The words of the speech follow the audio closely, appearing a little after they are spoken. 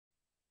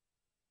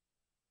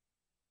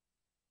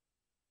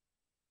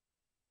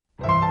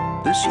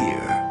This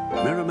year,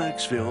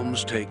 Miramax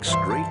Films takes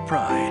great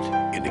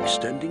pride in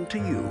extending to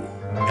you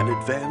an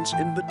advance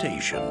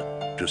invitation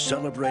to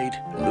celebrate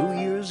New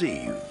Year's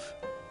Eve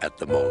at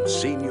the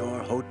Monsignor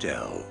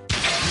Hotel,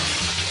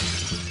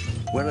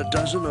 where a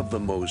dozen of the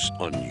most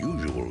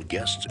unusual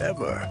guests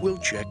ever will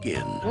check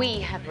in.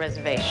 We have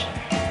reservation.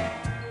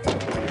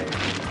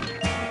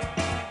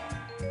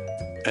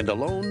 And a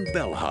lone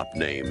bellhop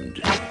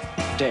named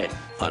Dead.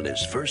 on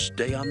his first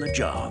day on the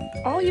job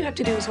All you have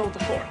to do is hold the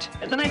fort.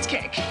 The night's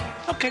cake.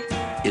 Okay.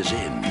 is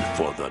in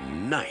for the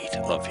night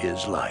of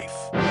his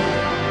life.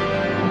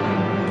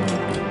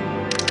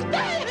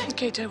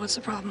 Okay, Ted, what's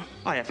the problem?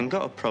 I haven't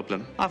got a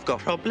problem. I've got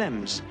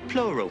problems.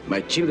 Plural.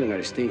 My children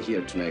are staying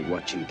here tonight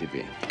watching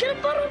TV. Get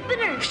a bottle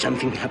opener! If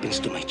something happens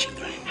to my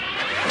children,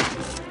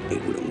 they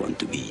wouldn't want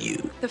to be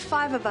you. The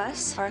five of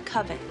us are a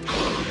coven.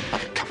 A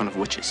coven of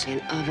witches. An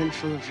oven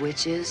full of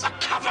witches? A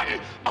coven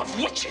of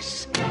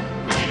witches!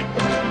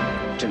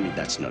 Tell me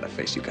that's not a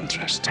face you can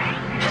trust. I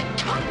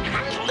can't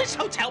handle this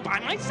hotel by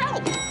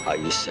myself. Are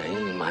you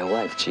saying my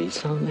wife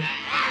cheats on me?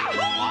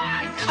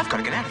 I've got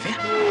to get out of here.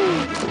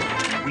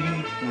 We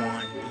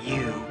want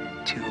you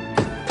to.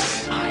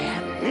 I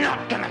am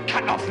not gonna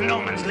cut off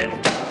Norman's little.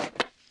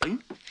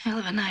 Hell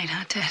of a night,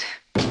 huh, Ted?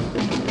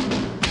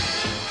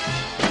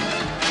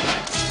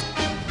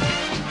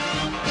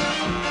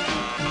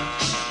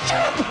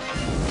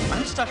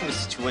 I'm stuck in a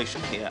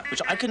situation here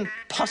which I can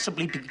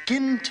possibly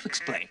begin to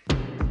explain.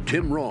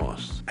 Tim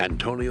Roth,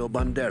 Antonio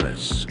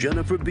Banderas,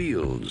 Jennifer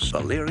Beals,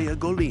 Valeria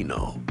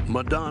Golino,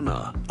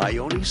 Madonna,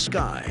 Ione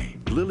Skye,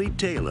 Lily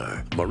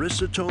Taylor,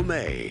 Marissa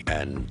Tomei,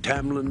 and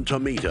Tamlin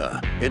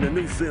Tomita in a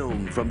new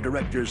film from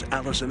directors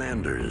Allison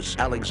Anders,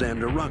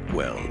 Alexander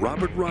Rockwell,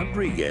 Robert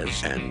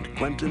Rodriguez, and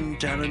Quentin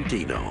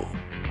Tarantino.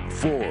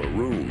 4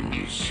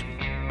 Rooms.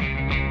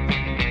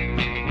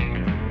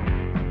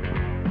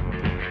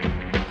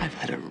 I've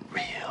had a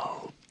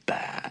real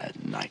bad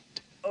night.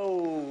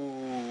 Oh,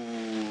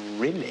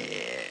 really?